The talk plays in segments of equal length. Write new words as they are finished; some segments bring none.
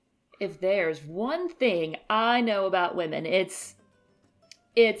If there's one thing I know about women, I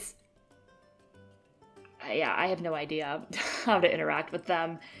have no idea how to interact with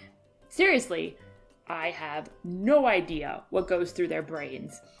them. Seriously, I have no idea what goes through their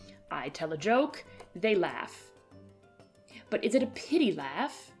brains. I tell a joke, they laugh. But is it a pity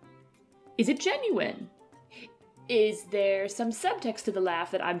laugh? Is it genuine? Is there some subtext to the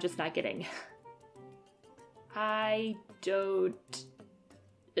laugh that I'm just not getting? I don't...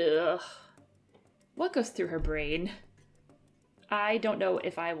 Ugh. What goes through her brain? I don't know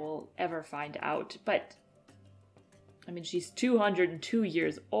if I will ever find out, but... I mean, she's 202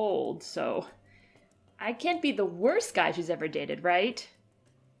 years old, so... I can't be the worst guy she's ever dated, right?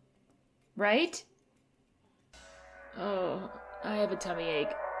 Right? Oh, I have a tummy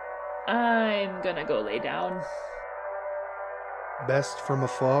ache. I'm gonna go lay down. Best from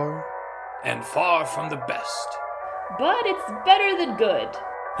afar, and far from the best. But it's better than good.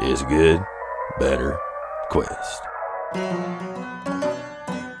 Is good, better, quest.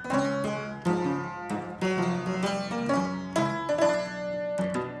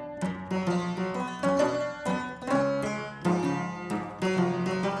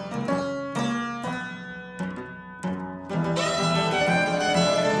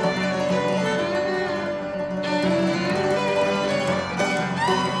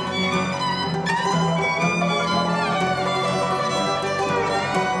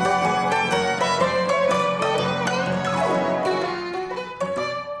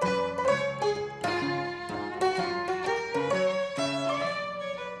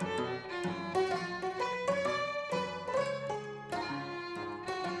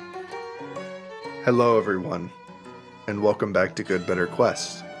 Hello everyone, and welcome back to Good Better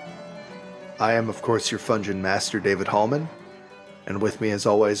Quest. I am of course your Fungin Master David Hallman, and with me as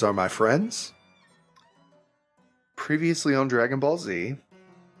always are my friends. Previously on Dragon Ball Z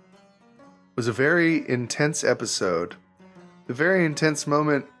was a very intense episode, a very intense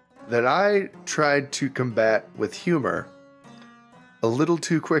moment that I tried to combat with humor a little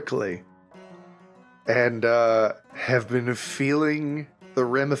too quickly, and have been feeling the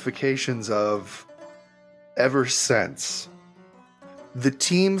ramifications of ever since. The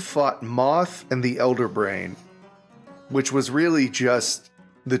team fought Moth and the Elder Brain, which was really just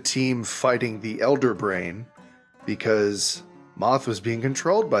the team fighting the Elder Brain because Moth was being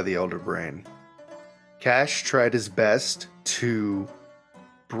controlled by the Elder Brain. Cash tried his best to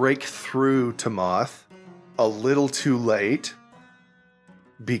break through to Moth a little too late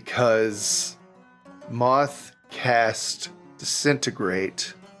because Moth cast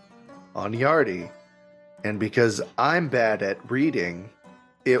Disintegrate on Yardi. And because I'm bad at reading,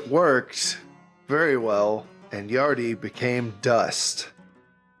 it worked very well, and Yardi became dust.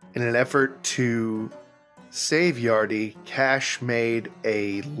 In an effort to save Yardi, Cash made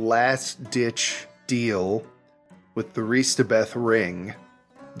a last-ditch deal with the Ristabeth ring,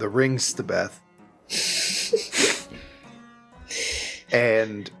 the Ringstabeth,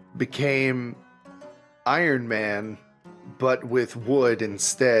 and became Iron Man, but with wood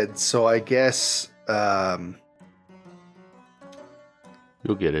instead. So I guess...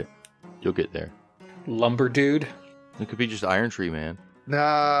 You'll get it. You'll get there. Lumber dude. It could be just Iron Tree Man.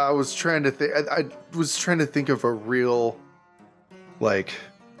 Nah, I was trying to think. I was trying to think of a real, like,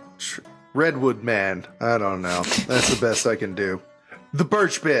 Redwood Man. I don't know. That's the best I can do. The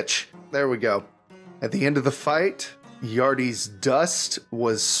Birch Bitch. There we go. At the end of the fight, Yardi's dust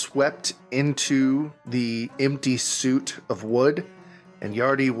was swept into the empty suit of wood, and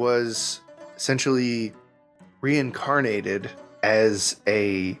Yardi was essentially reincarnated as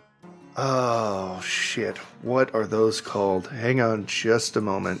a... Oh, shit. What are those called? Hang on just a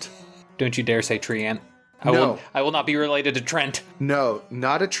moment. Don't you dare say treant. No. I will not be related to Trent. No,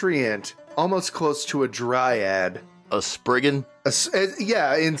 not a treant. Almost close to a dryad. A Spriggan?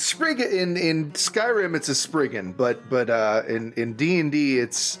 Yeah, in Skyrim it's a Spriggan, but in D&D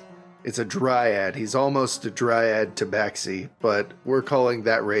it's a dryad. He's almost a dryad tabaxi, but we're calling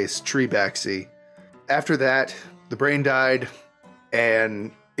that race Treebaxi. After that, the brain died,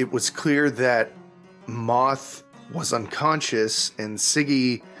 and it was clear that Moth was unconscious, and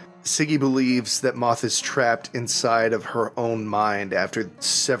Siggy believes that Moth is trapped inside of her own mind after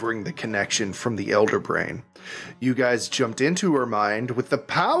severing the connection from the Elder Brain. You guys jumped into her mind with the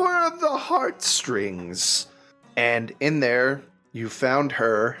power of the heartstrings, and in there, you found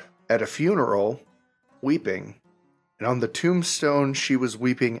her at a funeral, weeping. And on the tombstone she was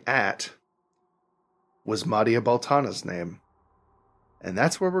weeping at was Madia Baltana's name. And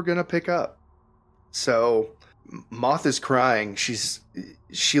that's where we're going to pick up. So, Moth is crying.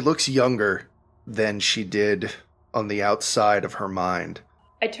 She looks younger than she did on the outside of her mind.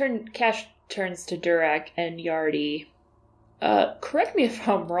 Cash turns to Durak and Yardi. Correct me if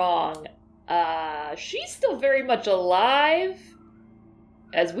I'm wrong. She's still very much alive,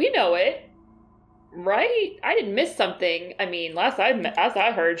 as we know it, right? I didn't miss something. I mean, last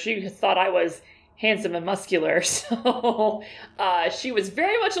I heard, she thought I was handsome and muscular, so she was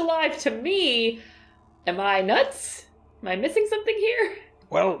very much alive to me. Am I nuts? Am I missing something here?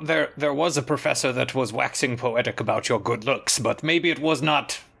 Well, there was a professor that was waxing poetic about your good looks, but maybe it was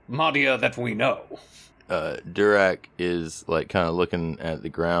not Madia that we know. Durak is like kind of looking at the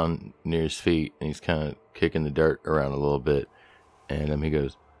ground near his feet, and he's kind of kicking the dirt around a little bit. And he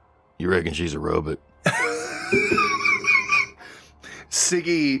goes, "You reckon she's a robot?"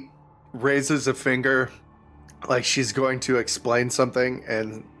 Siggy raises a finger like she's going to explain something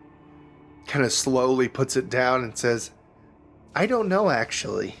and kind of slowly puts it down and says, "I don't know,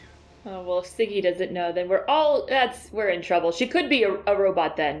 actually." Oh, well, if Siggy doesn't know, then we're in trouble. She could be a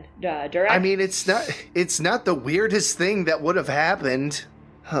robot then, Durak. I mean, it's not the weirdest thing that would have happened.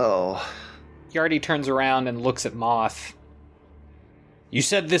 Oh. Yardi turns around and looks at Moth. You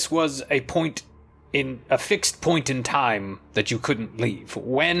said this was a fixed point in time that you couldn't leave.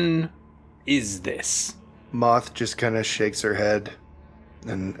 When is this? Moth just kind of shakes her head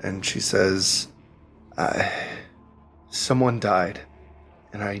and she says, someone died,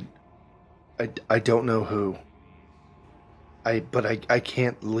 and I don't know who. But I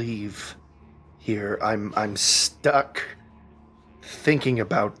can't leave here. I'm stuck thinking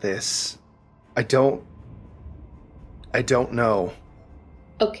about this. I don't know.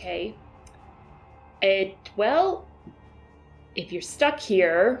 Okay. Well, if you're stuck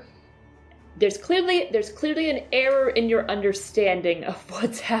here, there's clearly an error in your understanding of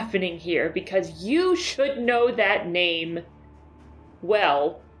what's happening here, because you should know that name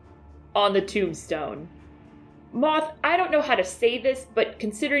well on the tombstone. Moth, I don't know how to say this, but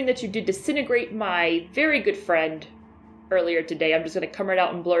considering that you did disintegrate my very good friend earlier today, I'm just going to come right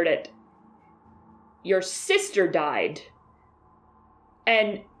out and blurt it. Your sister died.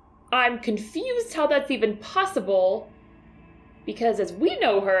 And I'm confused how that's even possible, because as we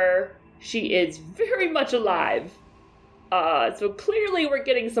know her, she is very much alive. So clearly we're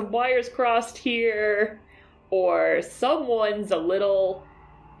getting some wires crossed here, or someone's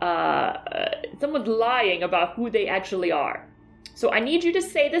someone's lying about who they actually are. So I need you to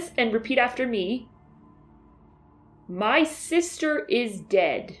say this and repeat after me. My sister is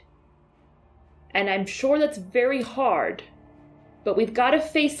dead. And I'm sure that's very hard. But we've got to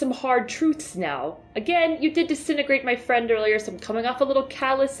face some hard truths now. Again, you did disintegrate my friend earlier, so I'm coming off a little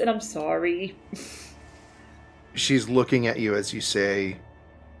callous, and I'm sorry. She's looking at you as you say,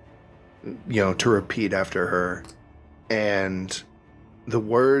 to repeat after her. And the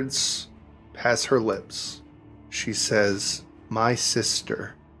words pass her lips. She says, "My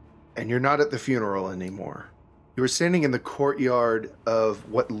sister." And you're not at the funeral anymore. You are standing in the courtyard of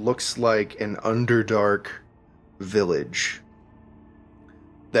what looks like an underdark village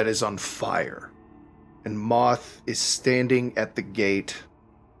that is on fire. And Moth is standing at the gate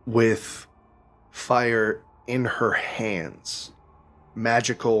with fire in her hands.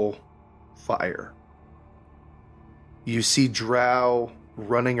 Magical fire. You see drow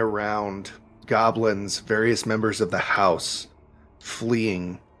running around, goblins, various members of the house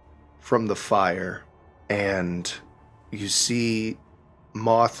fleeing from the fire. And you see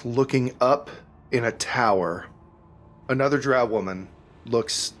Moth looking up in a tower. Another drow woman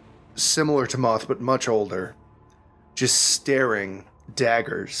looks similar to Moth, but much older, just staring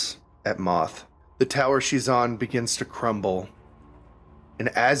daggers at Moth. The tower she's on begins to crumble, and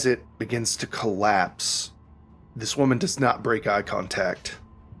as it begins to collapse, this woman does not break eye contact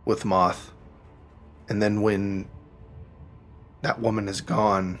with Moth. And then when that woman is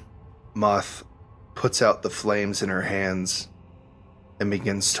gone, Moth puts out the flames in her hands and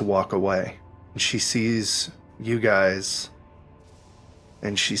begins to walk away. And she sees you guys,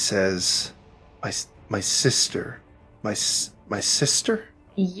 and she says, my sister. My sister?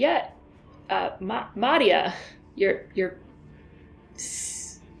 Yeah. Madia. You're...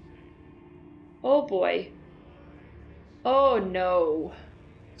 Oh boy. Oh no.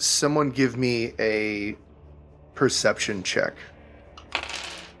 Someone give me a perception check.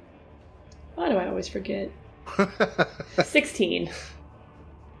 Why do I always forget? 16.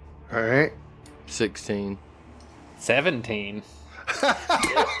 All right. 16. 17.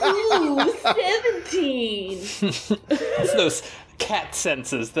 Ooh, 17. It's those cat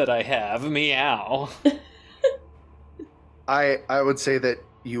senses that I have. Meow. I would say that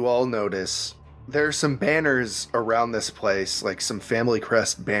you all notice there are some banners around this place, like some Family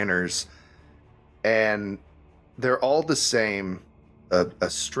Crest banners, and they're all the same. a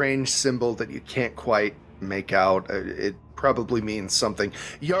strange symbol that you can't quite make out. It probably means something.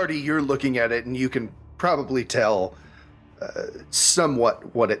 Yardi, you're looking at it and you can probably tell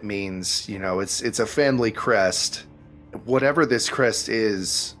somewhat what it means. You know, it's a family crest. Whatever this crest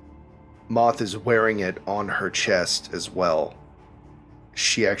is, Moth is wearing it on her chest as well.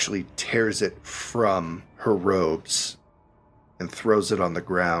 She actually tears it from her robes and throws it on the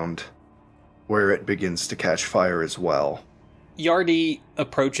ground, where it begins to catch fire as well. Yardi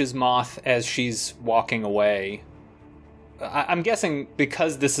approaches Moth as she's walking away. I'm guessing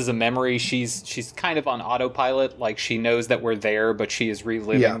because this is a memory, she's kind of on autopilot, like she knows that we're there, but she is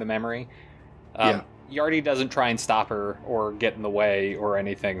reliving the memory. Yardi doesn't try and stop her or get in the way or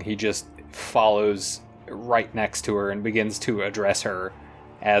anything. He just follows right next to her and begins to address her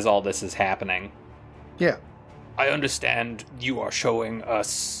as all this is happening. Yeah. I understand you are showing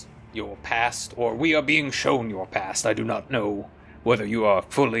us your past, or we are being shown your past. I do not know whether you are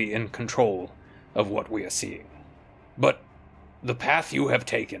fully in control of what we are seeing. But the path you have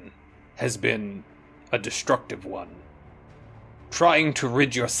taken has been a destructive one. Trying to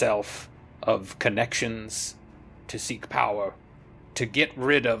rid yourself of connections, to seek power, to get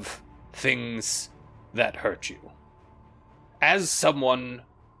rid of things that hurt you. As someone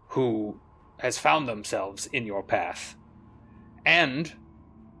who has found themselves in your path, and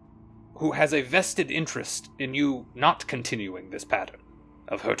who has a vested interest in you not continuing this pattern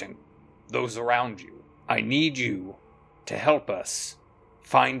of hurting those around you, I need you to help us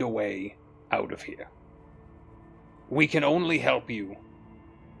find a way out of here. We can only help you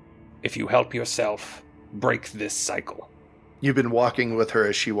if you help yourself break this cycle. You've been walking with her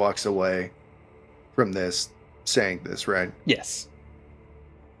as she walks away from this, saying this, right? Yes.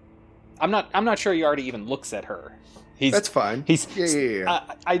 I'm not sure Yardi even looks at her. That's fine. Yeah.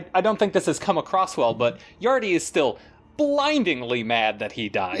 I don't think this has come across well, but Yardi is still blindingly mad that he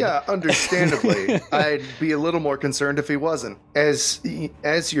died. Yeah, understandably. I'd be a little more concerned if he wasn't. As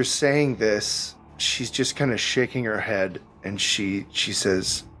you're saying this, she's just kind of shaking her head, and she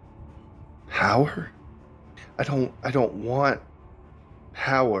says, "Power? I don't want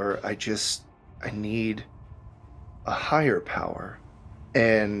power. I need a higher power."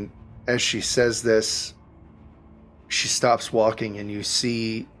 And as she says this, she stops walking, and you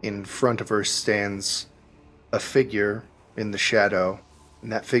see in front of her stands a figure in the shadow,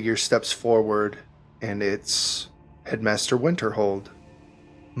 and that figure steps forward, and it's Headmaster Winterhold,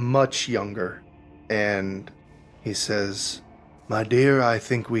 much younger, and he says, "My dear, I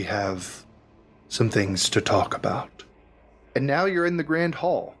think we have some things to talk about." And now you're in the Grand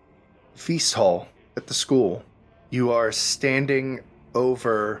Hall, Feast Hall at the school. You are standing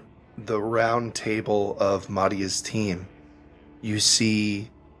over the round table of Madia's team. You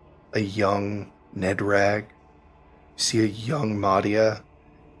see a young Nedrag, you see a young Madia,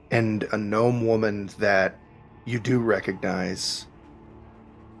 and a gnome woman that you do recognize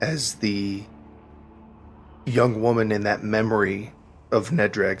as the young woman in that memory of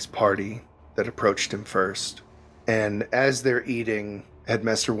Nedrag's party that approached him first. And as they're eating,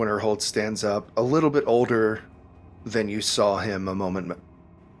 Headmaster Winterhold stands up, a little bit older than you saw him a moment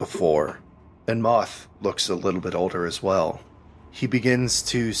before. And Moth looks a little bit older as well. He begins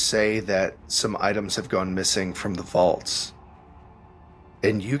to say that some items have gone missing from the vaults.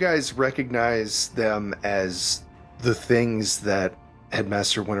 And you guys recognize them as the things that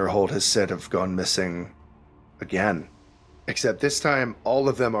Headmaster Winterhold has said have gone missing again. Except this time, all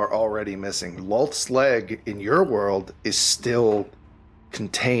of them are already missing. Lulth's leg, in your world, is still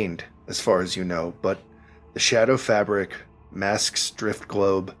contained, as far as you know, but the Shadow Fabric, Mask's Drift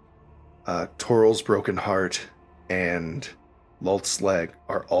Globe, Toral's Broken Heart, and Lulth's leg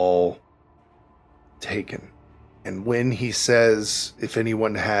are all taken. And when he says, if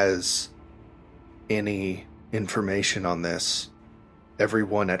anyone has any information on this,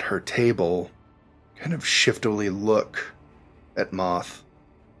 everyone at her table kind of shiftily look at Moth.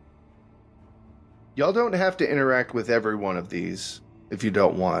 Y'all don't have to interact with every one of these if you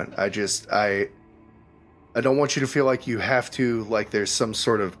don't want. I don't want you to feel like you have to, like there's some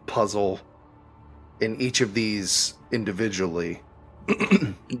sort of puzzle in each of these individually.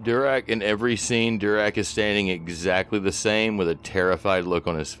 Durak, in every scene, Durak is standing exactly the same with a terrified look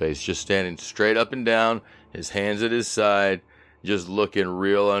on his face, just standing straight up and down, his hands at his side, just looking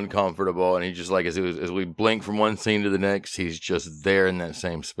real uncomfortable, and he just like, as we blink from one scene to the next, he's just there in that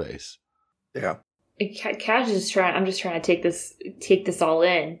same space. Yeah. Cash is trying. I'm just trying to take this all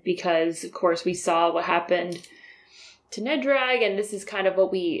in, because of course we saw what happened to Nedrag, and this is kind of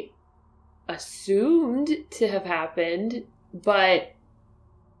what we assumed to have happened. But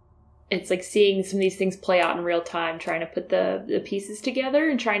it's like seeing some of these things play out in real time, trying to put the pieces together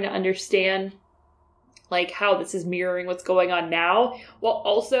and trying to understand like how this is mirroring what's going on now, while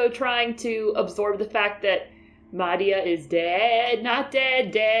also trying to absorb the fact that Madia is dead, not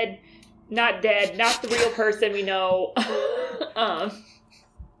dead, not the real person we know.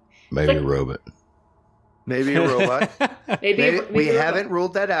 Maybe a robot. Maybe a robot. maybe we a haven't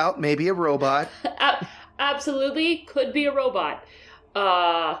ruled that out. Maybe a robot. Absolutely could be a robot.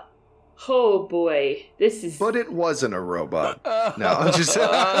 Oh boy, this is. But it wasn't a robot. No, I'm just.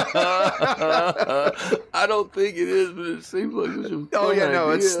 I don't think it is, but it seems like such a fun idea.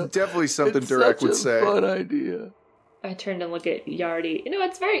 It's definitely something Durek would say. Fun idea. I turned and look at Yardi.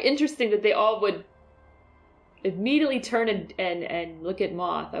 It's very interesting that they all would immediately turn and look at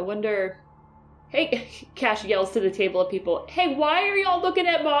Moth. I wonder. Hey, Cash yells to the table of people. Hey, why are y'all looking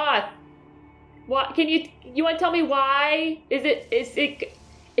at Moth? What? You want to tell me why? Is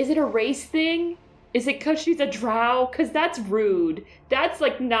it a race thing? Is it because she's a drow? Because that's rude. That's,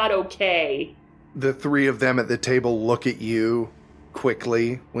 like, not okay. The three of them at the table look at you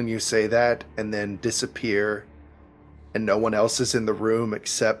quickly when you say that and then disappear. And no one else is in the room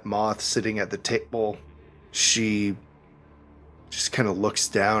except Moth sitting at the table. She just kind of looks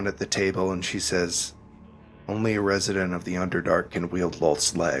down at the table and she says, only a resident of the Underdark can wield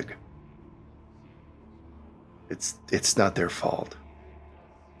Lolth's leg. It's not their fault.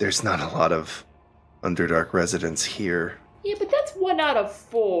 There's not a lot of Underdark residents here. Yeah, but that's 1 out of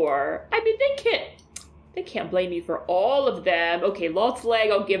 4. I mean, they can't blame you for all of them. Okay, Lolth's leg,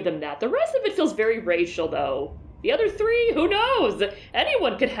 I'll give them that. The rest of it feels very racial, though. The other 3, who knows?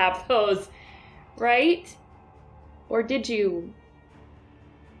 Anyone could have those, right? Or did you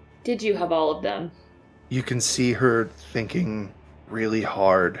have all of them? You can see her thinking really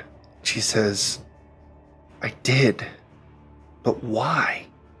hard. She says, I did, but why?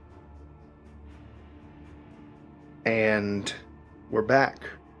 And we're back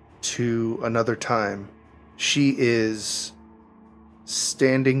to another time. She is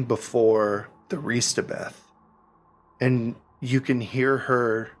standing before the Ristabeth, and you can hear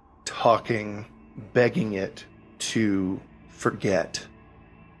her talking, begging it to forget.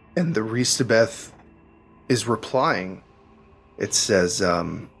 And the Ristabeth is replying. It says,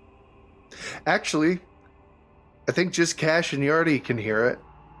 actually, I think just Cash and Yardi can hear it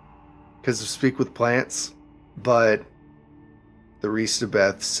because of Speak with Plants. But the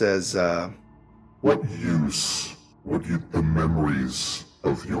Ristabeth says, what use would the memories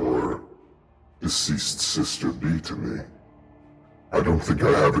of your deceased sister be to me? I don't think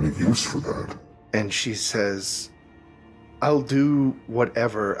I have any use for that. And she says, I'll do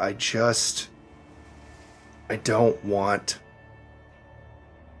whatever. I don't want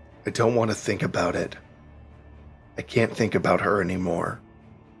to think about it. I can't think about her anymore.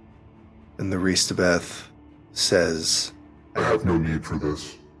 And the Ristabeth says, I have no need for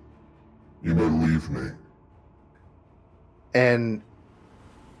this. You may leave me. And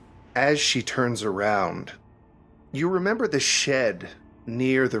as she turns around, you remember the shed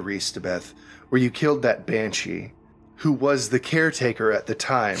near the Ristabeth where you killed that banshee, who was the caretaker at the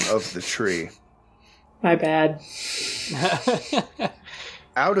time of the tree. My bad.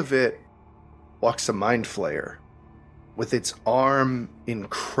 Out of it walks a mind flayer with its arm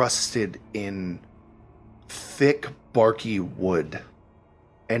encrusted in thick, barky wood.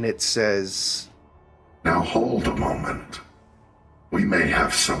 And it says, now hold a moment. We may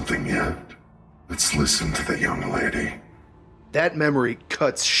have something yet. Let's listen to the young lady. That memory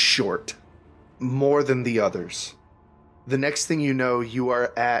cuts short, more than the others. The next thing you know, you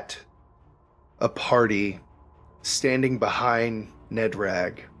are at a party, standing behind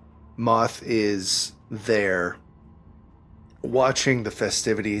Nedrag. Moth is there, watching the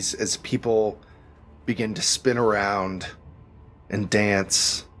festivities as people begin to spin around and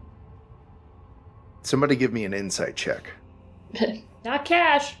dance. Somebody give me an insight check. Not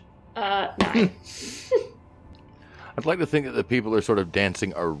Cash. 9. I'd like to think that the people are sort of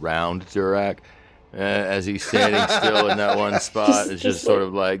dancing around Durak as he's standing still in that one spot. It's just sort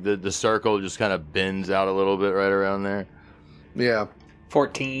of like the circle just kind of bends out a little bit right around there. Yeah.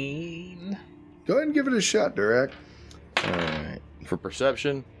 14. Go ahead and give it a shot, Durak. All right. For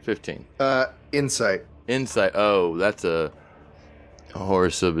perception, 15. Insight. Insight. Oh, that's a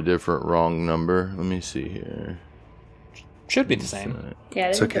horse of a different wrong number. Let me see here. Should be the same. Yeah,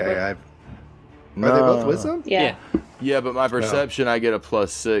 It's okay. Are No. they both wisdom? Yeah. Yeah, but my perception, I get a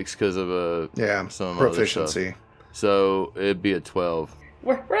 +6 because of Yeah, some other proficiency. stuff. So it'd be a 12.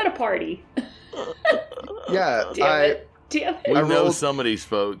 We're at a party. Yeah, Damn it. We I know rolled- some of these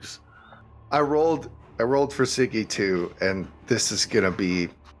folks. I rolled for Siggy too, and this is gonna be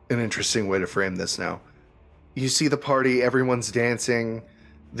an interesting way to frame this now. You see the party, everyone's dancing.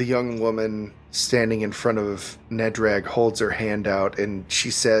 The young woman standing in front of Nedrag holds her hand out, and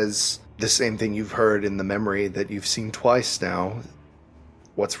she says the same thing you've heard in the memory that you've seen twice now.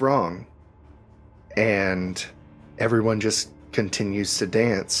 What's wrong? And everyone just continues to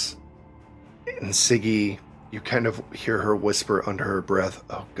dance. And Siggy, you kind of hear her whisper under her breath,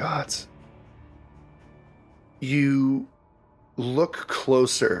 "Oh, gods." You look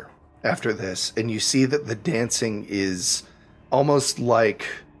closer after this, and you see that the dancing is almost like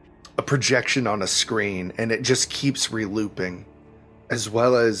a projection on a screen, and it just keeps relooping, as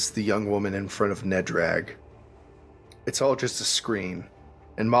well as the young woman in front of Nedrag. It's all just a screen,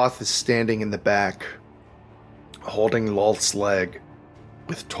 and Moth is standing in the back, holding Lolth's leg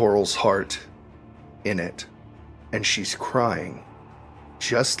with Toral's heart in it, and she's crying.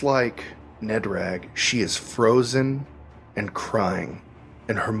 Just like Nedrag, she is frozen and crying,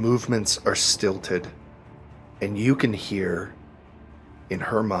 and her movements are stilted, and you can hear, in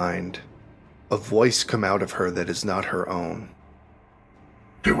her mind, a voice come out of her that is not her own.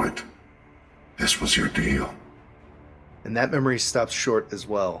 Do it. This was your deal. And that memory stops short as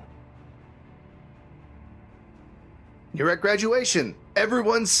well. You're at graduation.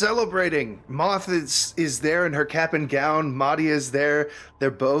 Everyone's celebrating. Moth is there in her cap and gown. Madia is there. They're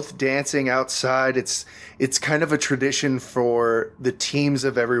both dancing outside. It's kind of a tradition for the teams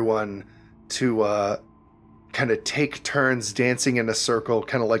of everyone to kind of take turns dancing in a circle,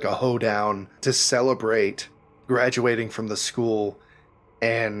 kind of like a hoedown, to celebrate graduating from the school.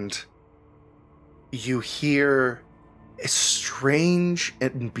 And you hear a strange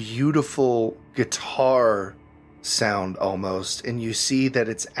and beautiful guitar sound almost, and you see that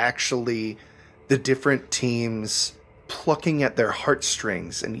it's actually the different teams plucking at their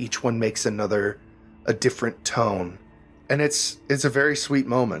heartstrings, and each one makes a different tone. And it's a very sweet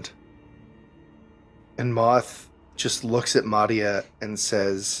moment. And Moth just looks at Madia and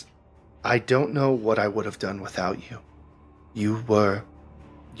says, "I don't know what I would have done without you.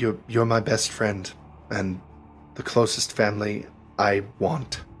 You're my best friend, and the closest family I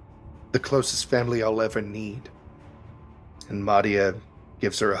want. The closest family I'll ever need." And Madia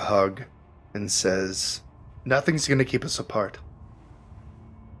gives her a hug and says, "Nothing's going to keep us apart.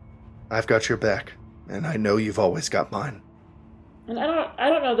 I've got your back, and I know you've always got mine." And I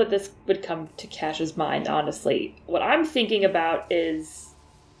don't know that this would come to Cash's mind, honestly. What I'm thinking about is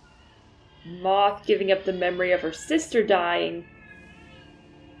Moth giving up the memory of her sister dying,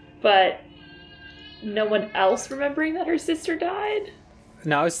 but no one else remembering that her sister died?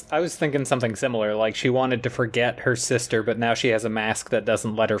 No, I was thinking something similar. Like, she wanted to forget her sister, but now she has a mask that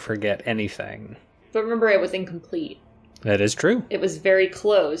doesn't let her forget anything. But remember, it was incomplete. That is true. It was very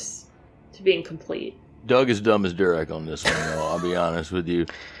close to being complete. Doug is dumb as Durek on this one, though. I'll be honest with you.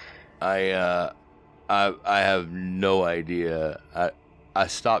 I have no idea. I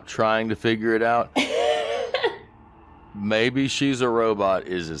stopped trying to figure it out. Maybe she's a robot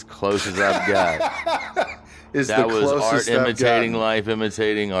is as close as I've got. That was art imitating life,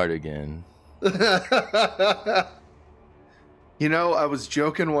 imitating art again. You know, I was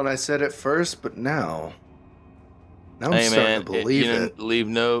joking when I said it first, but now I'm starting to believe it. Leave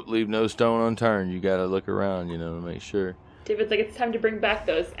no stone unturned. You got to look around, to make sure. David's like, it's time to bring back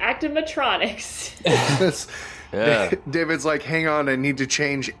those activatronics. Yeah. David's like, hang on, I need to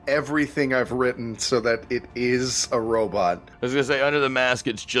change everything I've written so that it is a robot. I was going to say, under the mask,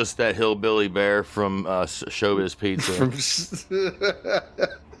 it's just that hillbilly bear from Showbiz Pizza.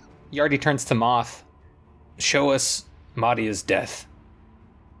 Yardi turns to Moth. "Show us Madia's death.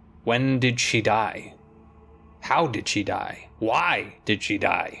 When did she die? How did she die? Why did she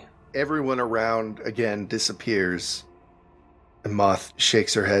die?" Everyone around, again, disappears. And Moth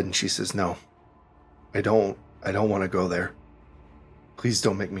shakes her head and she says, "No, I don't want to go there. Please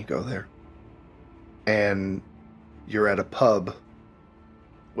don't make me go there." And you're at a pub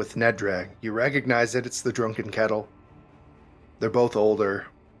with Nedrag. You recognize it. It's the Drunken Kettle. They're both older.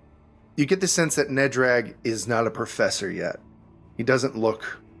 You get the sense that Nedrag is not a professor yet. He doesn't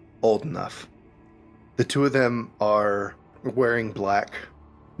look old enough. The two of them are wearing black.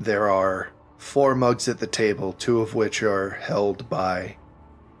 There are 4 mugs at the table, 2 of which are held by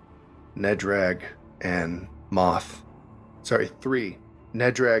Nedrag and Moth. Sorry, 3.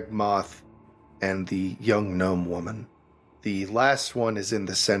 Nedrag, Moth, and the young gnome woman. The last one is in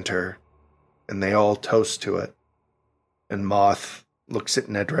the center, and they all toast to it. And Moth looks at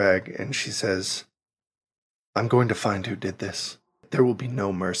Nedrag and she says, "I'm going to find who did this. There will be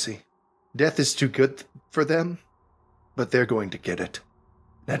no mercy. Death is too good for them, but they're going to get it.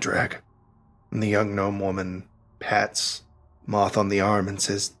 Nedrag." And the young gnome woman pats Moth on the arm and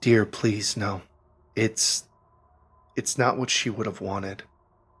says, "Dear, please, no. It's not what she would have wanted."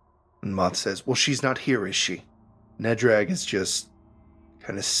 And Moth says, "Well, she's not here, is she?" Nedrag is just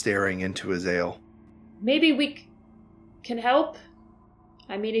kind of staring into his ale. Maybe we can help?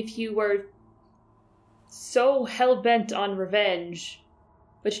 I mean, if you were so hell-bent on revenge,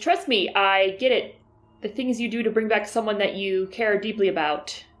 which, trust me, I get it. The things you do to bring back someone that you care deeply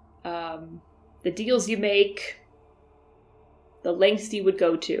about, the deals you make, the lengths you would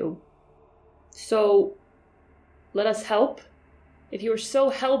go to. So, let us help. If you were so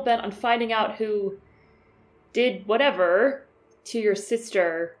hell-bent on finding out who did whatever to your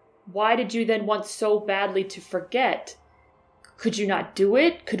sister, why did you then want so badly to forget? Could you not do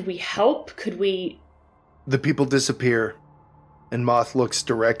it? Could we help? Could we... The people disappear, and Moth looks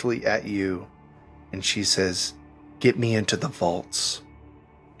directly at you, and she says, "Get me into the vaults.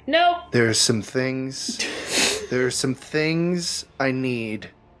 No. There are some things I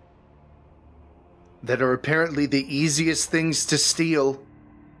need that are apparently the easiest things to steal."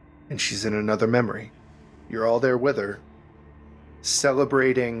 And she's in another memory. You're all there with her,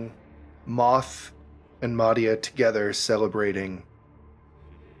 celebrating Moth and Madia together, celebrating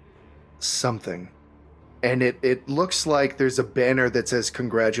something. And it looks like there's a banner that says,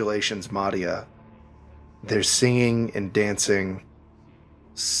 "Congratulations, Madia." They're singing and dancing.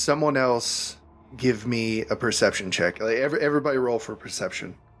 Someone else give me a perception check. Everybody roll for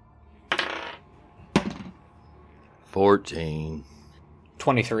perception. 14.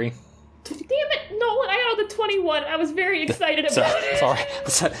 23. Damn it, Nolan, I got the 21. I was very excited about it.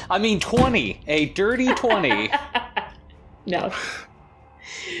 Sorry. I mean 20. A dirty 20. No.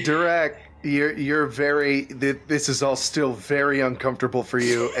 Durak, you're very... This is all still very uncomfortable for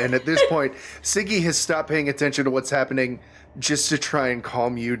you. And at this point, Siggy has stopped paying attention to what's happening just to try and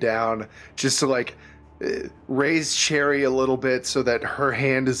calm you down. Just to, raise Cherry a little bit so that her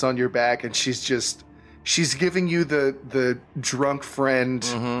hand is on your back. And she's giving you the drunk friend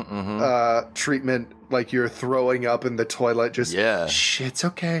treatment, like you're throwing up in the toilet. Just, shh, it's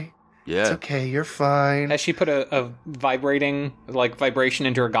okay. Yeah. It's okay, you're fine. Has she put a vibration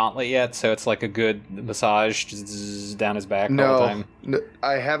into her gauntlet yet? So it's like a good massage just down his back all the time? No,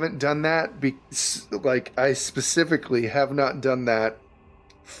 I haven't done that. I specifically have not done that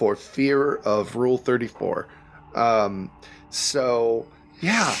for fear of Rule 34. So,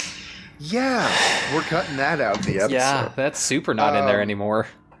 yeah, we're cutting that out of the episode. Yeah, that's super not in there anymore.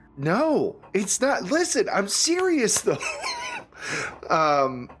 No, it's not. Listen, I'm serious, though.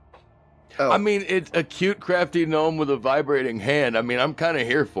 I mean, it's a cute, crafty gnome with a vibrating hand. I mean, I'm kind of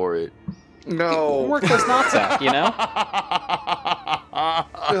here for it. No. Work those knots out, you know?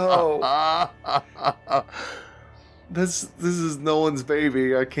 No. This is Nolan's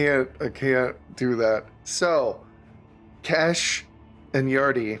baby. I can't do that. So, Cash and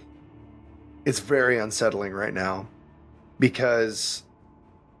Yardi, it's very unsettling right now. Because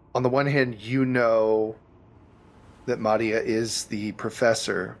on the one hand, you know that Madia is the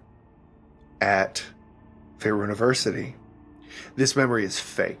professor at Faerû University. This memory is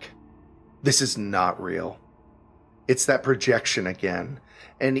fake. This is not real. It's that projection again.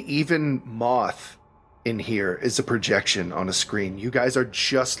 And even Moth in here is a projection on a screen. You guys are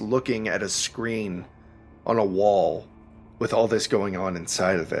just looking at a screen on a wall with all this going on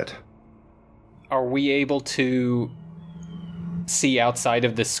inside of it. Are we able to see outside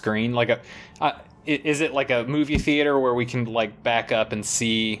of the screen? Is it like a movie theater where we can back up and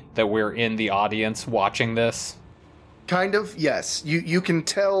see that we're in the audience watching this? Kind of, yes. You can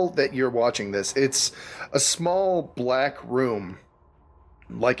tell that you're watching this. It's a small black room,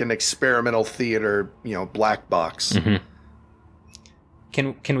 like an experimental theater, black box. Mm-hmm.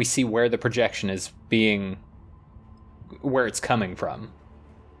 Can we see where the projection is where it's coming from?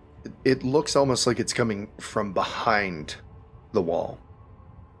 It looks almost like it's coming from behind the wall.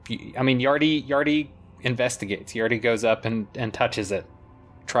 I mean, Yardi investigates. Yardi goes up and touches it.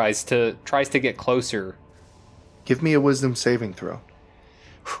 Tries to get closer. Give me a wisdom saving throw.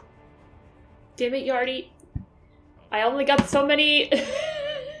 Damn it, Yardi. I only got so many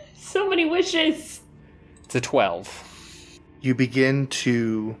wishes. It's a 12. You begin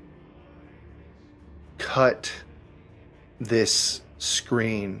to cut this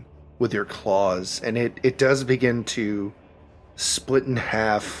screen with your claws, and it does begin to split in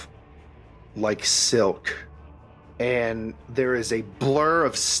half like silk, and there is a blur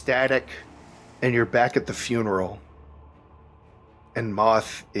of static, and you're back at the funeral, and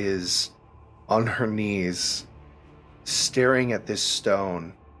Moth is on her knees staring at this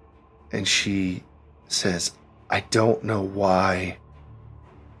stone, and she says, "I don't know why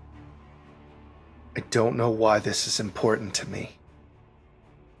I don't know why this is important to me.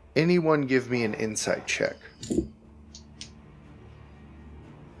 Anyone give me an insight check.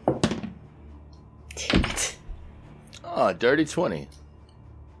 Oh, dirty 20.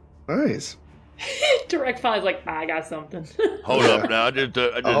 Nice. Direct File's like, I got something. Hold up now. I just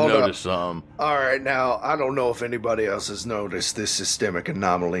Hold noticed something. All right, now I don't know if anybody else has noticed this systemic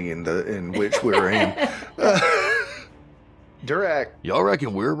anomaly in which we're in. Durak. Y'all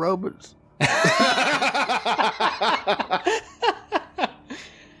reckon we're robots?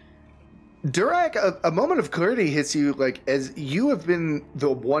 Durak, a moment of clarity hits you, like, as you have been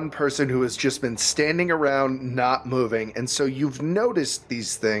the one person who has just been standing around not moving, and so you've noticed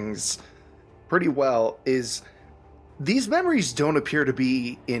these things pretty well, is these memories don't appear to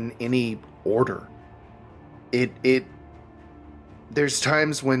be in any order. There's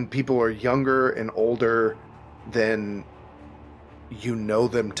times when people are younger and older than you know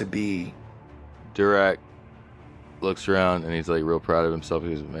them to be. Durak looks around and he's like real proud of himself.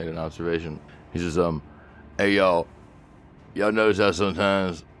 He's made an observation. He says, hey y'all notice how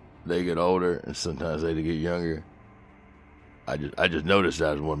sometimes they get older and sometimes they get younger? I just noticed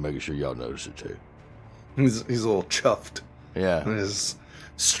that. I just want to make sure y'all notice it too. He's a little chuffed. Yeah. He's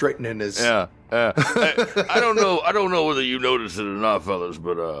straightening his... Yeah. Hey, I don't know whether you notice it or not, fellas,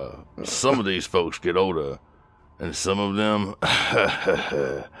 but some of these folks get older and some of them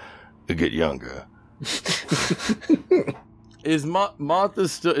get younger. Is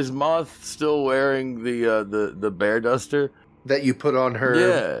Moth still wearing the bear duster that you put on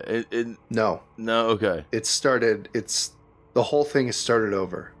her? Yeah. No. Okay. The whole thing is started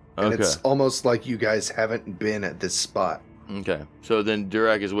over. And Okay. it's almost like you guys haven't been at this spot. Okay. So then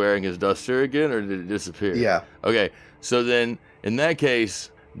Durak is wearing his duster again, or did it disappear? Yeah. Okay. So then, in that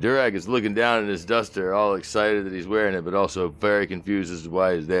case, Durak is looking down at his duster, all excited that he's wearing it, but also very confused as to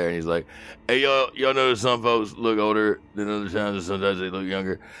why he's there. And he's like, hey, y'all notice some folks look older than other times, and sometimes they look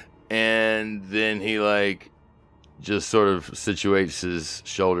younger. And then he, just sort of situates his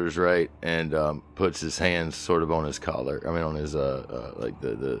shoulders right and puts his hands sort of on his collar. I mean, on his,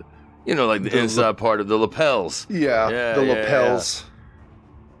 the inside part of the lapels. Yeah, the lapels.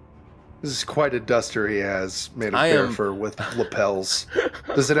 This is quite a duster he has, made of bear fur with lapels.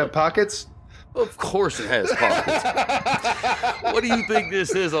 Does it have pockets? Of course it has pockets. What do you think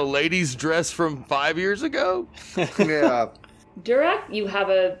this is, a lady's dress from 5 years ago? Yeah. Durak, you have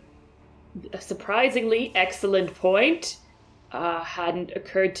a surprisingly excellent point. Hadn't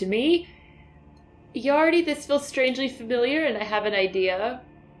occurred to me. Yardy, this feels strangely familiar, and I have an idea.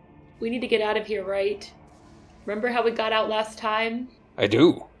 We need to get out of here, right? Remember how we got out last time? I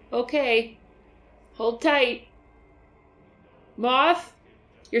do. Okay. Hold tight. Moth,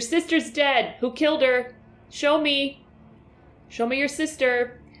 your sister's dead. Who killed her? Show me. Show me your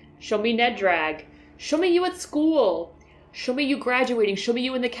sister. Show me Nedrag. Show me you at school. Show me you graduating. Show me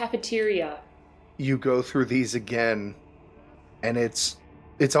you in the cafeteria. You go through these again, and it's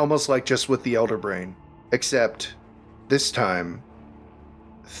almost like just with the Elder Brain. Except, this time,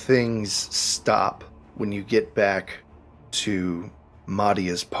 things stop when you get back to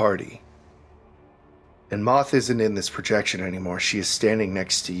Madia's party. And Moth isn't in this projection anymore. She is standing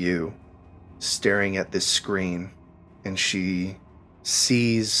next to you, staring at this screen, and she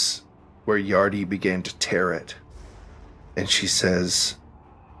sees where Yardy began to tear it. And she says,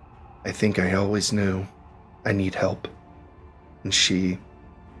 I think I always knew. I need help. And she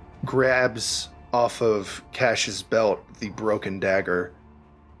grabs off of Cash's belt the broken dagger.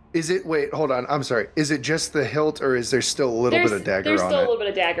 Wait, hold on, I'm sorry. Is it just the hilt, or is there still a little bit of dagger on it? There's still a little bit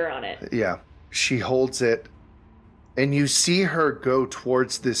of dagger on it. Yeah. She holds it, and you see her go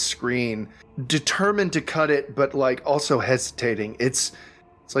towards this screen, determined to cut it, but also hesitating. It's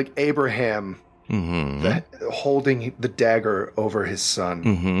like Abraham holding the dagger over his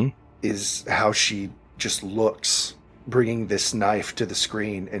son is how she just looks, bringing this knife to the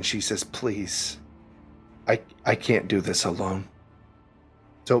screen, and she says, please, I can't do this alone.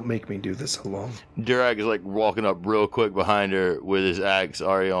 Don't make me do this alone. Durak is walking up real quick behind her with his axe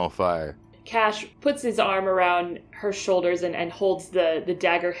already on fire. Cash puts his arm around her shoulders and holds the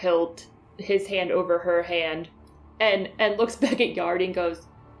dagger hilt, his hand over her hand, and looks back at Yardy and goes,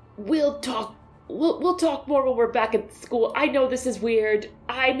 We'll talk more when we're back at school. I know this is weird.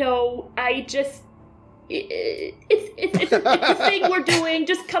 I know. It's a thing we're doing.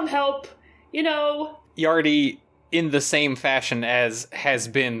 Just come help. Yardy, in the same fashion as has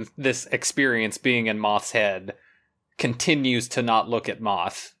been this experience being in Moth's head, continues to not look at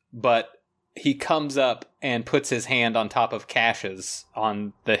Moth, but he comes up and puts his hand on top of Cash's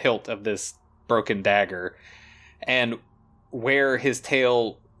on the hilt of this broken dagger, and where his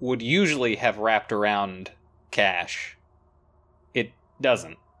tail would usually have wrapped around Cash. It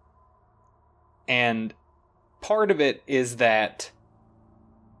doesn't. And part of it is that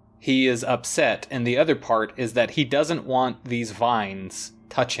he is upset, and the other part is that he doesn't want these vines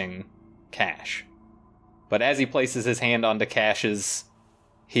touching Cash. But as he places his hand onto Cash's,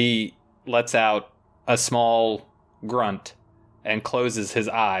 he lets out a small grunt and closes his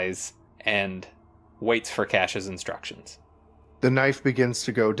eyes and waits for Cash's instructions. The knife begins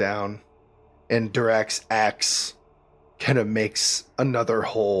to go down, and Durak's axe kind of makes another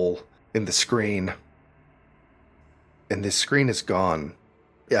hole in the screen. And the screen is gone.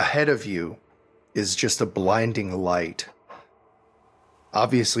 Ahead of you is just a blinding light.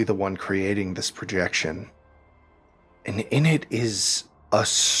 Obviously the one creating this projection. And in it is a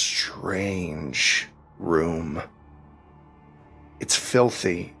strange room. It's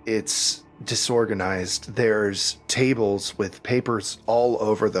filthy. It's disorganized. There's tables with papers all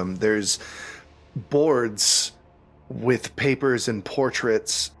over them. There's boards with papers and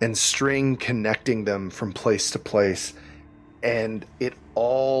portraits and string connecting them from place to place. And it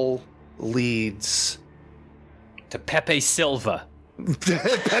all leads to Pepe Silva.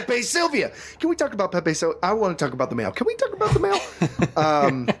 Pepe Sylvia. Can we talk about Pepe Silvia? I want to talk about the mail. Can we talk about the mail?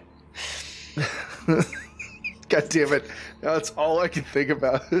 God damn it. That's all I can think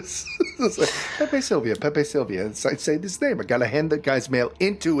about. It's like, Pepe Sylvia, Pepe Sylvia. I say this name. I got to hand the guy's mail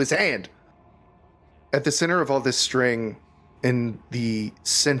into his hand. At the center of all this string, in the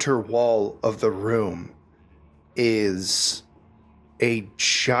center wall of the room, is a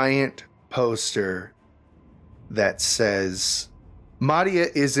giant poster that says, Madia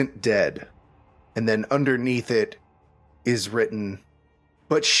isn't dead. And then underneath it is written,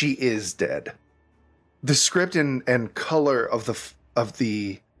 but she is dead. The script and color of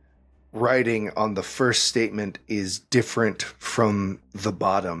the writing on the first statement is different from the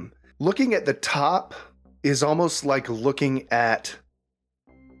bottom. Looking at the top is almost like looking at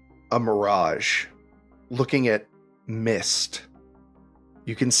a mirage, looking at mist.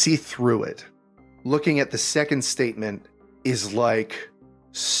 You can see through it. Looking at the second statement is like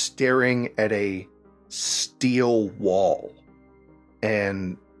staring at a steel wall.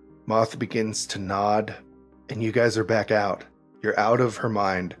 And Moth begins to nod, and you guys are back out. You're out of her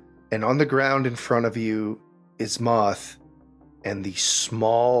mind. And on the ground in front of you is Moth, and the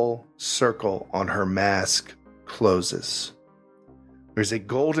small circle on her mask closes. There's a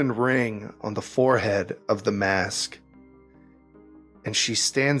golden ring on the forehead of the mask. And she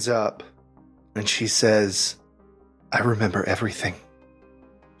stands up, and she says, I remember everything.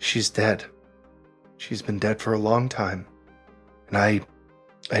 She's dead. She's been dead for a long time. And I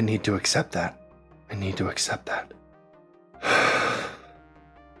need to accept that. I need to accept that.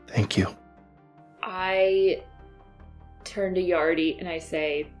 Thank you. I turn to Yardi and I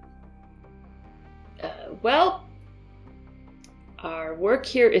say, well, our work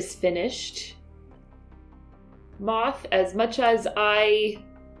here is finished. Moth, as much as I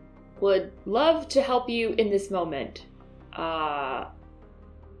would love to help you in this moment, I'm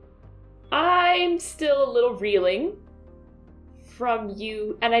still a little reeling from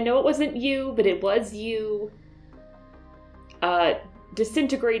you, and I know it wasn't you, but it was you,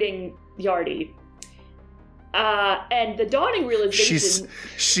 disintegrating Yardi. And the dawning realization...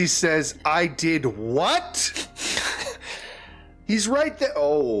 She says, I did what? He's right there.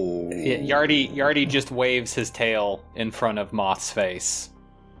 Oh. Yeah, Yardi just waves his tail in front of Moth's face.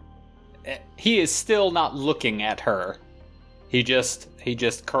 He is still not looking at her. He just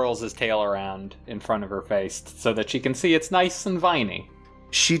curls his tail around in front of her face so that she can see it's nice and viney.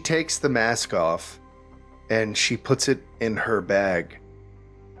 She takes the mask off and she puts it in her bag.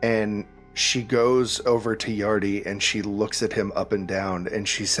 And she goes over to Yardi and she looks at him up and down and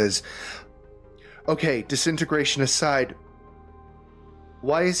she says, okay, disintegration aside,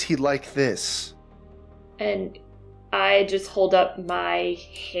 why is he like this? And I just hold up my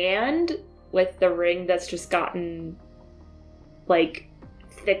hand with the ring that's just gotten, like,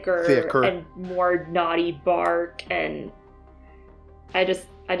 thicker. And more knotty bark, and I just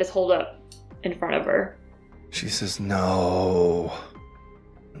hold up in front of her. She says, no.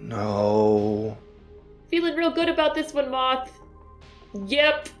 Feeling real good about this one, Moth.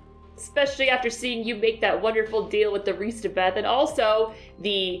 Yep. Especially after seeing you make that wonderful deal with the Riestabeth, and also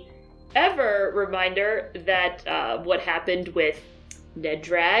the ever reminder that what happened with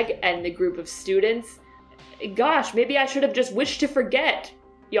Nedrag and the group of students. Gosh, maybe I should have just wished to forget,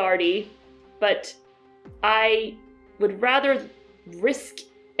 Yardi, but I would rather risk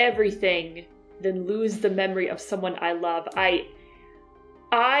everything than lose the memory of someone I love. I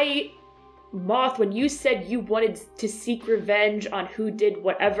Moth, when you said you wanted to seek revenge on who did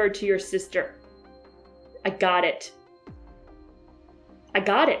whatever to your sister, I got it. I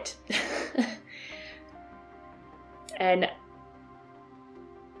got it. And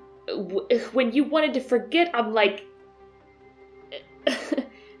when you wanted to forget, I'm like,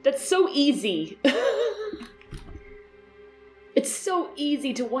 that's so easy. It's so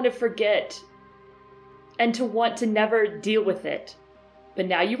easy to want to forget and to want to never deal with it. But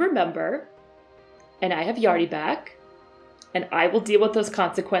now you remember, and I have Yardi back, and I will deal with those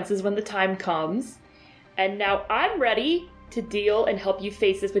consequences when the time comes. And now I'm ready to deal and help you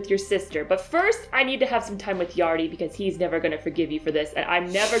face this with your sister. But first, I need to have some time with Yardi because he's never going to forgive you for this. And I'm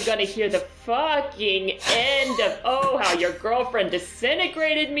never going to hear the fucking end of, oh, how your girlfriend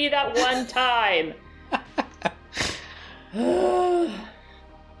disintegrated me that one time.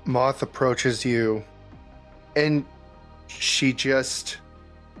 Moth approaches you, and she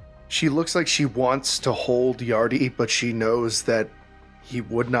looks like she wants to hold Yardi, but she knows that he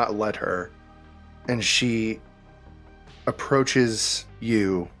would not let her. And she approaches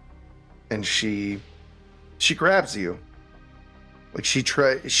you, and she grabs you. Like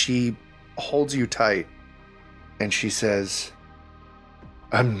she holds you tight, and she says,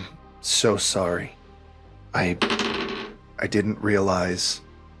 "I'm so sorry. I didn't realize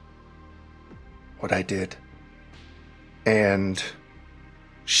what I did." And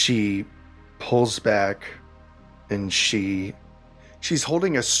she pulls back, and she's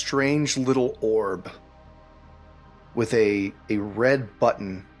holding a strange little orb with a red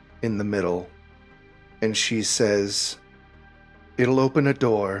button in the middle. And she says, "It'll open a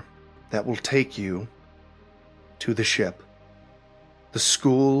door that will take you to the ship. The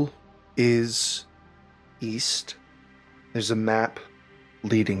school is east. There's a map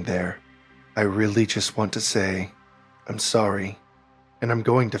leading there. I really just want to say, I'm sorry, and I'm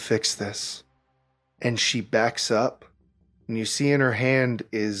going to fix this." And she backs up, and you see in her hand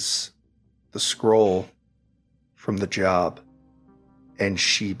is the scroll from the job. And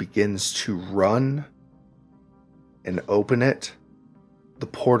she begins to run and open it. The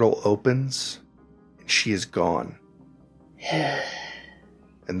portal opens, and she is gone.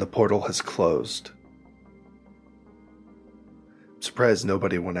 And the portal has closed. I'm surprised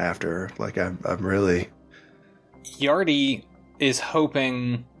nobody went after her. Like, I'm really... Yardi is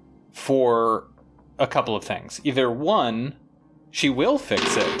hoping for a couple of things. Either one, she will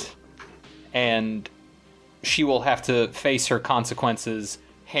fix it, and she will have to face her consequences,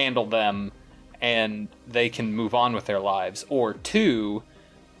 handle them, and they can move on with their lives. Or two,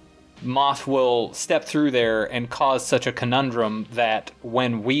 Moth will step through there and cause such a conundrum that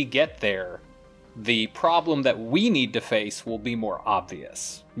when we get there, the problem that we need to face will be more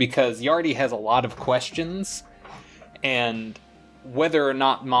obvious. Because Yardi has a lot of questions, and whether or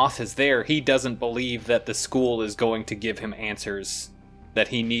not Moth is there, he doesn't believe that the school is going to give him answers that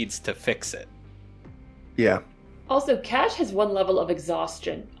he needs to fix it. Yeah. Also, Cash has one level of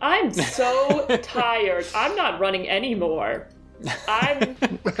exhaustion. I'm so tired. I'm not running anymore. I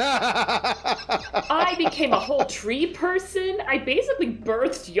became a whole tree person. I basically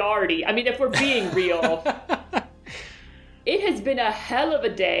birthed Yardi. I mean, if we're being real. It has been a hell of a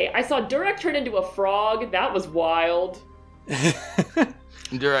day. I saw Durak turn into a frog. That was wild.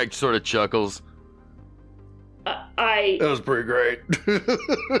 Durak sort of chuckles. That was pretty great.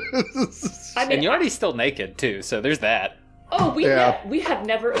 I mean, and Yardi's still naked, too, so there's that. Oh, we have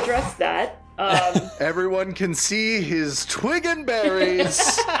never addressed that. Everyone can see his twig and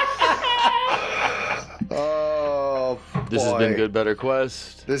berries. Oh, boy. This has been Good Better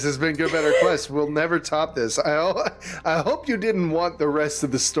Quest. This has been Good Better Quest. We'll never top this. I hope you didn't want the rest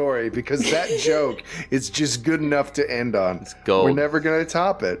of the story, because that joke is just good enough to end on. It's gold. We're never going to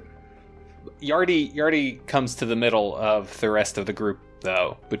top it. Yardi comes to the middle of the rest of the group,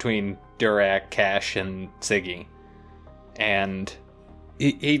 though, between Durak, Cash, and Siggy. And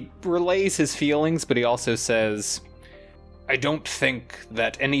he relays his feelings, but he also says, I don't think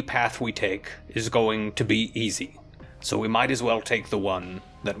that any path we take is going to be easy, so we might as well take the one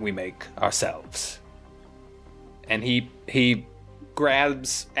that we make ourselves. And he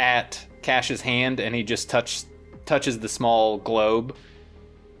grabs at Cash's hand, and he just touches the small globe.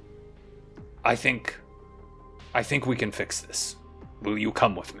 I think we can fix this. Will you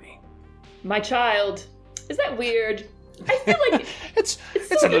come with me? My child. Is that weird? I feel like it's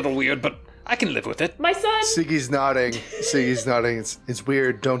a little weird, but I can live with it. My son. Siggy's nodding. It's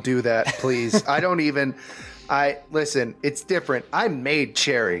weird. Don't do that, please. Listen, it's different. I made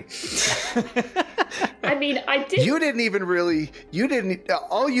Cherry. I mean, I did. You didn't,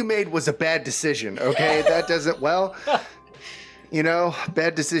 all you made was a bad decision, okay? That doesn't, well. You know,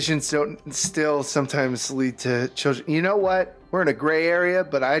 bad decisions don't still sometimes lead to children. You know what? We're in a gray area,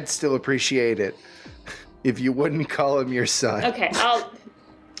 but I'd still appreciate it if you wouldn't call him your son. Okay,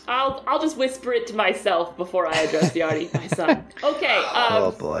 I'll just whisper it to myself before I address Yardi, my son. Okay,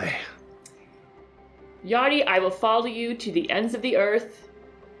 Oh boy. Yardi, I will follow you to the ends of the earth.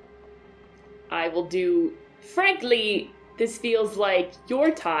 I will do... Frankly, this feels like your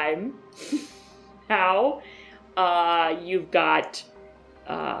time. How? You've got...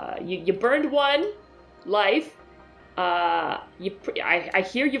 You burned one life. I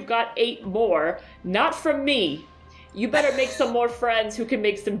hear you've got 8 more. Not from me. You better make some more friends who can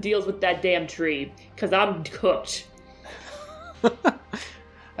make some deals with that damn tree. Because I'm cooked.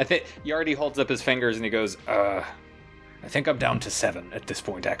 I think Yardi holds up his fingers and he goes, I think I'm down to 7 at this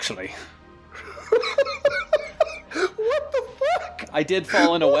point, actually. What the fuck? I did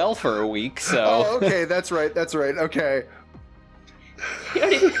fall in a well for a week, so... Oh, okay, that's right, okay.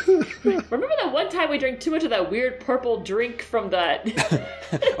 Remember that one time we drank too much of that weird purple drink from that...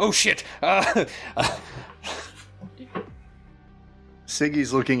 Oh, shit!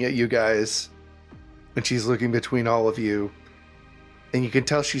 Siggy's looking at you guys, and she's looking between all of you, and you can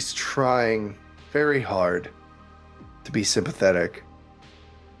tell she's trying very hard to be sympathetic,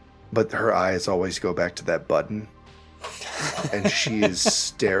 but her eyes always go back to that button, and she is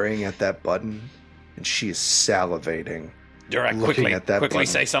staring at that button, and she is salivating. Durak, looking quickly at that button.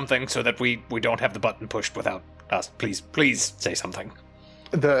 say something so that we don't have the button pushed without us. Please say something.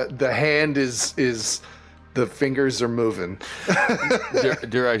 The hand is the fingers are moving.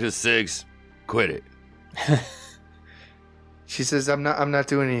 Durak says, Sigs, quit it. She says, I'm not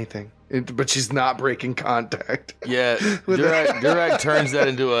doing anything. But she's not breaking contact. Yeah, Durak turns that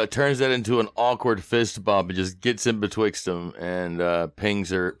into an awkward fist bump and just gets in betwixt them and pings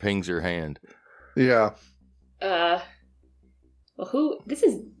her hand. Yeah. Well, who? This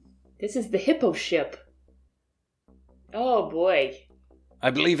is the hippo ship. Oh boy. I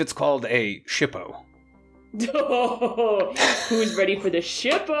believe it's called a shippo. Oh, who's ready for the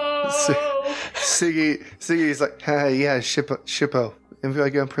shippo? Siggy's like, yeah, shippo.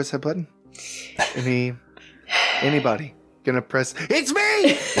 Anybody gonna press that button? Anybody gonna press? It's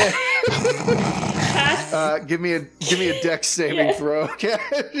me. Give me a dex saving throw,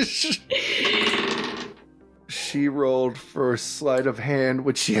 Cash. She rolled for sleight of hand,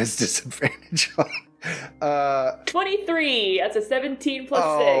 which she has disadvantage on. 23. That's a 17 plus 6.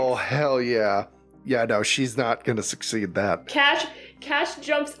 Oh hell yeah! Yeah, no, she's not gonna succeed that. Cash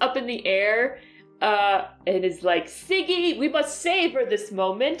jumps up in the air, and is like, Siggy, we must savor this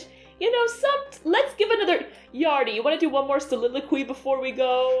moment. You know, let's give another... Yardi, you want to do one more soliloquy before we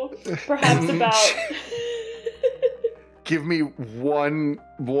go? Perhaps about... Give me one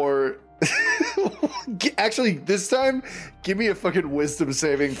more... Actually, this time, give me a fucking wisdom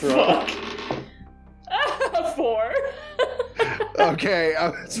saving throw. Fuck. 4. Okay, I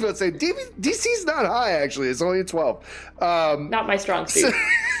was about to say, DC's not high, actually. It's only a 12. Not my strong suit.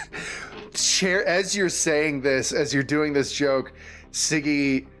 As you're saying this, as you're doing this joke,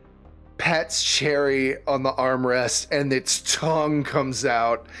 Siggy pets Cherry on the armrest, and its tongue comes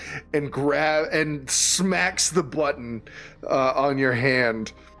out and smacks the button on your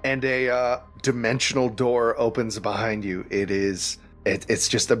hand, and a dimensional door opens behind you. It's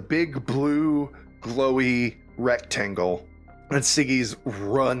just a big blue glowy rectangle, and Siggy's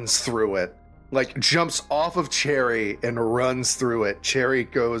runs through it. Like, jumps off of Cherry and runs through it. Cherry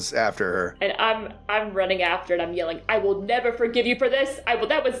goes after her. And I'm running after it. I'm yelling, I will never forgive you for this.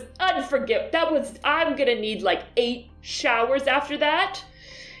 That was unforgivable. I'm gonna need like 8 showers after that.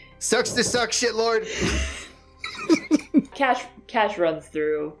 Sucks to suck, shitlord. Cash runs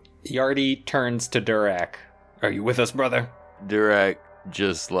through. Yardi turns to Durak. Are you with us, brother? Durak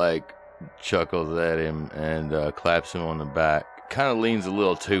just like chuckles at him and claps him on the back. Kind of leans a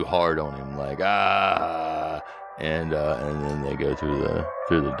little too hard on him, like and then they go through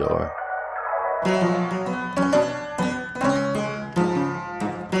the door.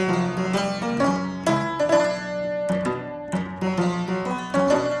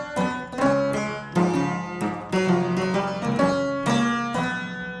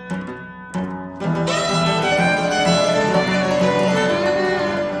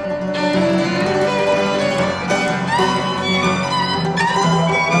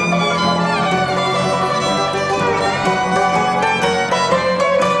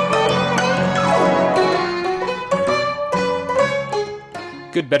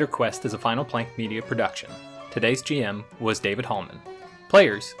 Good Better Quest is a Final Plank Media production. Today's GM was David Hallman.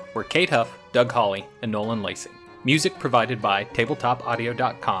 Players were Kate Huff, Doug Hawley, and Nolan Lacey. Music provided by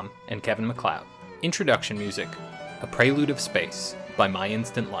TabletopAudio.com and Kevin MacLeod. Introduction music A Prelude of Space by My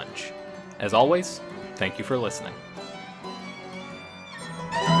Instant Lunch. As always, thank you for listening.